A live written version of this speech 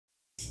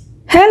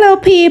Hello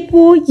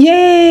people,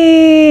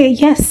 yay!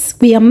 Yes,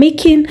 we are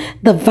making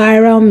the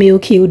viral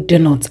Milky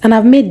Donuts, and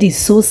I've made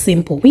this so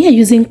simple. We are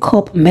using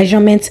cup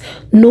measurements,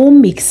 no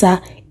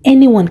mixer.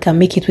 Anyone can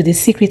make it with the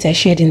secret I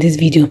shared in this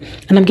video,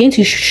 and I'm going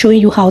to show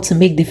you how to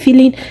make the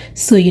filling,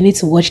 so you need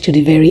to watch to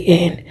the very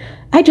end.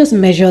 I just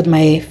measured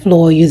my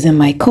flour using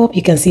my cup.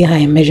 You can see how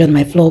I measured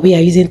my flour. We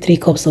are using 3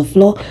 cups of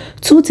flour,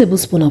 2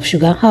 tablespoons of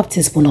sugar, ½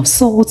 teaspoon of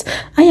salt.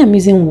 I am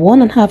using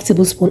 1½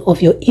 tablespoon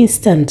of your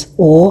instant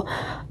or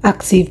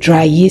active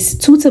dry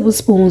yeast, 2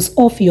 tablespoons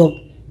of your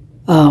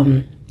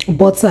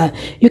butter.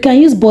 You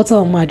can use butter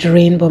or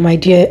margarine, but my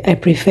dear, I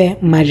prefer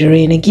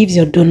margarine. It gives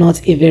your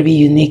donut a very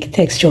unique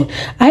texture.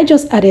 I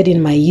just added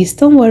in my yeast.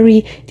 Don't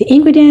worry, the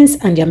ingredients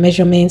and their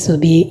measurements will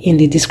be in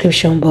the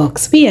description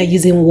box. We are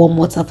using warm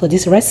water for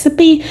this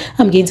recipe.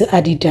 I'm going to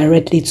add it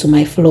directly to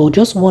my flour,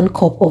 just 1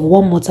 cup of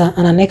warm water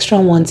and an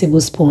extra 1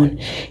 tablespoon.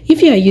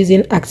 If you are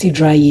using active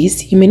dry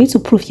yeast, you may need to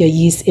proof your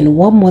yeast in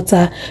warm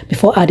water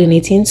before adding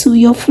it into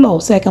your flour.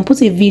 So I can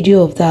put a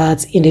video of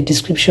that in the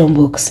description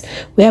box,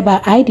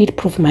 whereby I did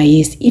proof my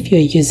yeast if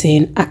you're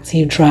using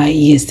active dry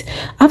yeast.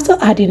 After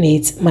adding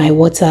my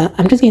water,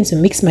 I'm just going to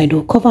mix my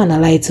dough, cover and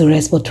allow it to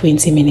rest for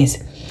 20 minutes.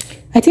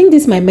 I think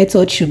this my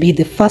method should be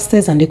the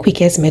fastest and the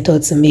quickest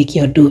method to make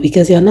your dough,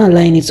 because you're not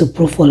allowing it to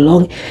proof for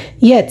long,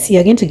 yet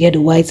you're going to get the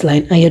white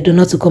line and your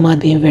donut to come out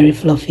being very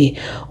fluffy.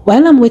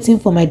 While I'm waiting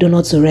for my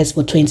donut to rest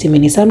for 20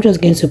 minutes, I'm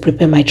just going to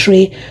prepare my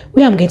tray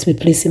where I'm going to be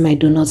placing my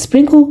donut.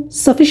 Sprinkle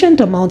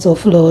sufficient amount of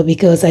flour,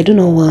 because I do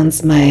not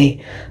want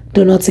my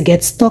donut to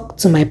get stuck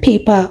to my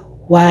paper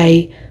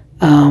while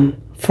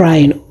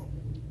frying.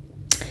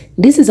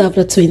 This is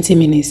after 20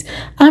 minutes.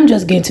 I'm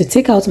just going to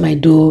take out my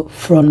dough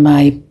from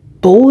my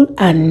bowl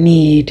and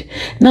knead.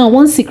 Now,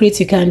 one secret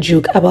you can't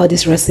joke about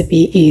this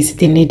recipe is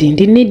the kneading.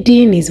 The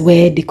kneading is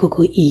where the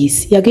cocoa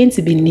is. You're going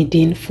to be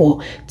kneading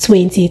for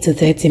 20 to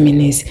 30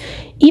 minutes.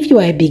 If you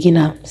are a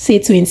beginner, say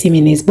 20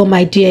 minutes. But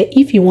my dear,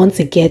 if you want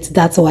to get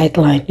that white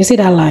line, you see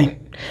that line?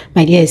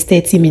 My dear, it's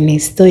 30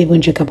 minutes. Don't even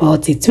joke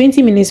about it.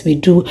 20 minutes we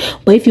do,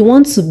 but if you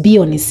want to be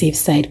on the safe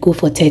side, go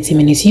for 30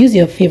 minutes. Use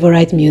your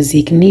favorite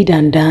music, knead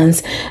and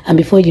dance, and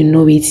before you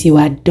know it, you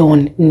are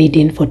done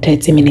kneading for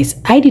 30 minutes.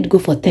 I did go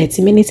for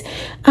 30 minutes,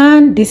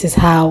 and this is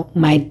how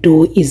my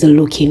dough is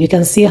looking. You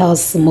can see how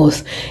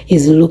smooth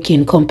it's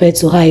looking compared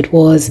to how it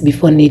was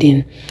before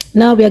kneading.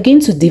 Now we are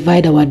going to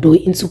divide our dough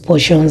into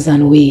portions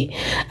and weigh.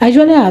 I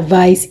usually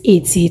advise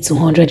 80 to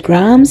 100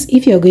 grams.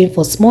 If you're going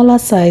for smaller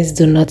size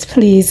donuts,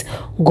 please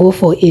go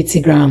for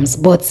 80 grams.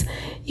 But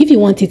if you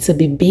want it to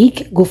be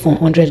big, go for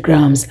 100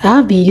 grams. I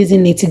have been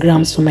using 80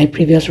 grams for my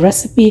previous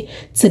recipe.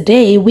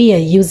 Today, we are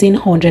using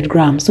 100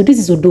 grams. So this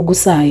is odogu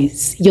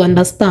size. You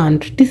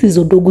understand? This is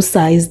odogu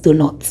size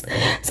donuts.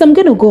 So I'm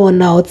going to go on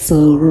now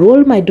to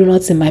roll my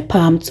donuts in my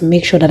palm to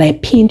make sure that I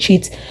pinch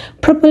it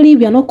properly.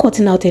 We are not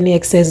cutting out any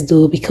excess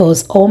dough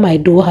because all my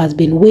dough has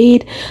been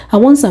weighed.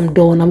 And once I'm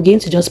done, I'm going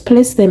to just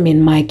place them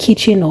in my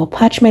kitchen or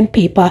parchment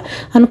paper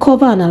and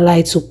cover and allow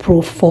it to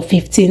proof for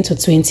 15 to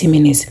 20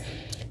 minutes.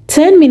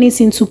 10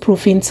 minutes into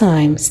proofing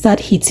time, start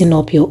heating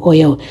up your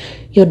oil.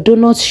 Your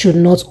donuts should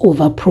not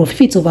overproof.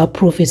 If it's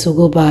overproof, it will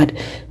go bad.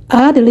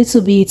 Add a little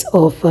bit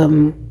of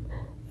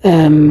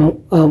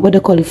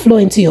flour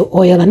into your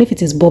oil, and if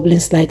it is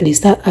bubbling slightly,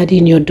 start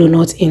adding your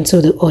donut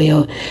into the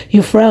oil.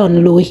 You fry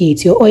on low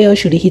heat. Your oil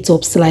should heat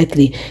up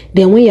slightly.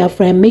 Then when you are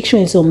frying, make sure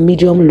it's on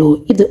medium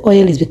low. If the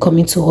oil is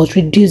becoming too hot,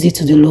 reduce it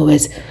to the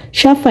lowest.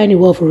 Sharp find a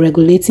way of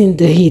regulating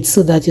the heat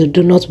so that your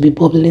donut will be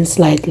bubbling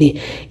slightly.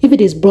 If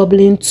it is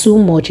bubbling too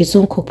much, it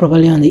won't cook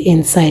properly on the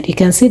inside. You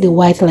can see the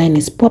white line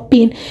is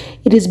popping.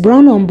 It is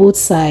brown on both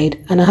sides,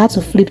 and I had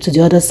to flip to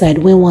the other side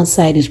when one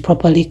side is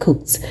properly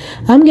cooked.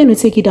 I'm going to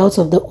take it out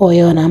of the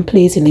oil and I'm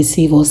placing a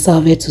sieve or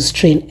salver to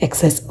strain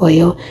excess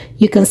oil.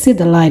 You can see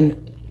the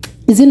line.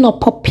 Is it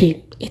not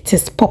popping? It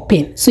is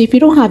popping. So if you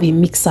don't have a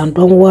mixer,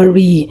 don't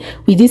worry.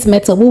 With this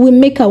method, we will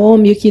make our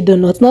own Milky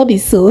Donuts. Not be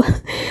so.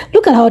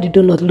 Look at how the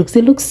donut looks.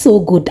 It looks so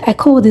good. I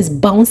call this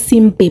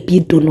bouncing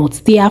baby donuts.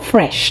 They are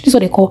fresh. This is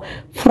what they call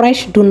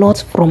fresh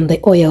donuts from the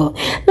oil.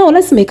 Now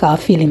let's make our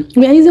filling.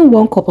 We are using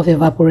 1 cup of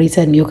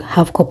evaporated milk,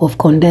 ½ cup of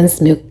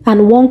condensed milk,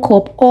 and 1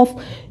 cup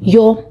of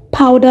your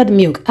powdered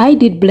milk. I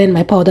did blend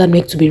my powdered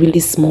milk to be really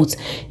smooth.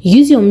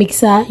 Use your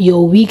mixer,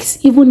 your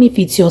whisk, even if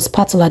it's your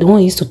spatula, the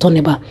one you used to turn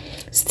about.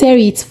 Stir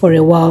it for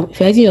a while.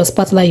 If you're using your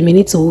spatula, you may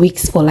need to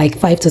whisk for like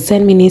 5 to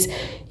 10 minutes.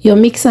 Your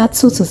mixer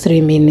 2 to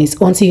 3 minutes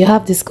until you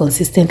have this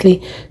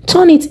consistently.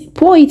 Turn it,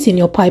 pour it in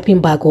your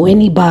piping bag or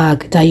any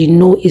bag that you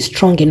know is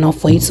strong enough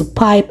for you to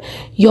pipe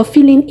your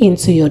filling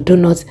into your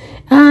donuts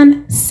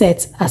and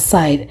set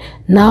aside.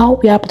 Now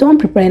we are done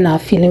preparing our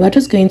filling. We're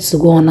just going to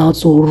go on now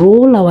to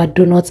roll our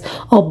donuts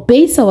or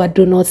base our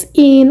donuts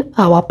in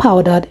our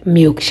powdered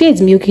milk.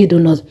 Shades Milky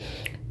Donuts.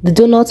 The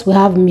donuts will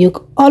have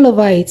milk all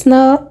over it.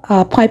 Now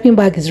our piping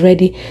bag is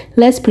ready.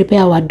 Let's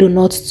prepare our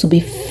donuts to be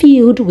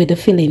filled with the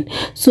filling.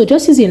 So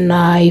just use a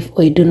knife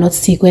or a donut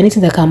stick or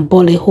anything that can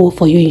bore a hole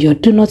for you in your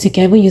donuts. You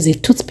can even use a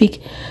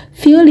toothpick.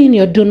 Fill in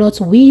your donuts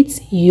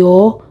with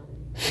your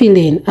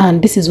filling,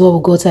 and this is what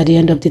we got at the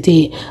end of the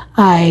day.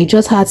 I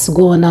just had to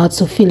go on out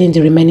to fill in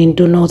the remaining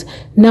donut.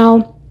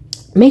 Now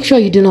make sure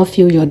you do not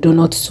fill your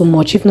donut too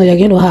much. If not, you're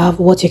going to have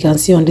what you can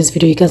see on this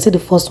video. You can see the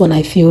first one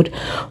I filled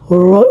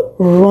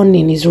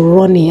running is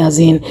running as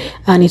in,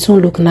 and it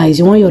won't look nice.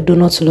 You want your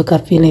donut to look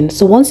appealing.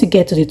 So once you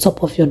get to the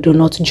top of your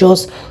donut,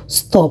 just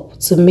stop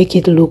to make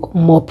it look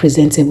more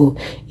presentable.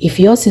 If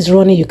yours is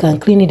running, you can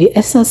clean it the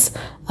excess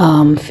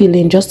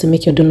filling just to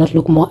make your donut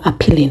look more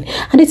appealing.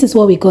 And this is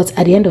what we got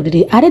at the end of the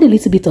day. Added a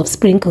little bit of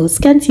sprinkles.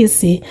 Can't you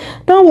see?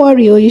 Don't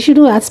worry, you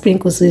shouldn't add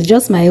sprinkles. It's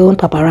just my own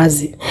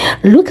paparazzi.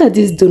 Look at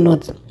this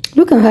donut.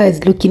 Look at how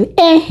it's looking.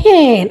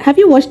 Have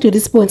you watched to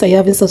this point and you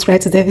haven't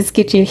subscribed to Debbie's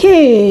Kitchen?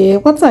 Hey,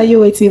 what are you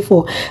waiting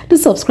for? Do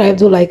subscribe,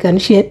 do like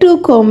and share, do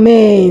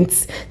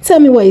comment. Tell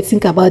me what you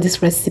think about this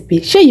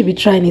recipe. Sure you be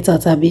trying it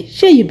out, Abby.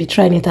 Sure you be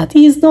trying it out.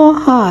 It's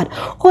not hard.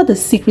 All the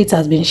secrets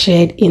has been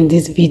shared in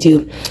this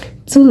video.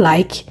 Do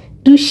like,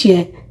 do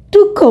share,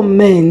 do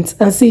comment,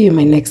 and see you in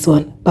my next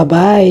one. Bye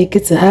bye.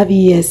 Good to have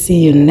you here. See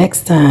you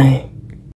next time.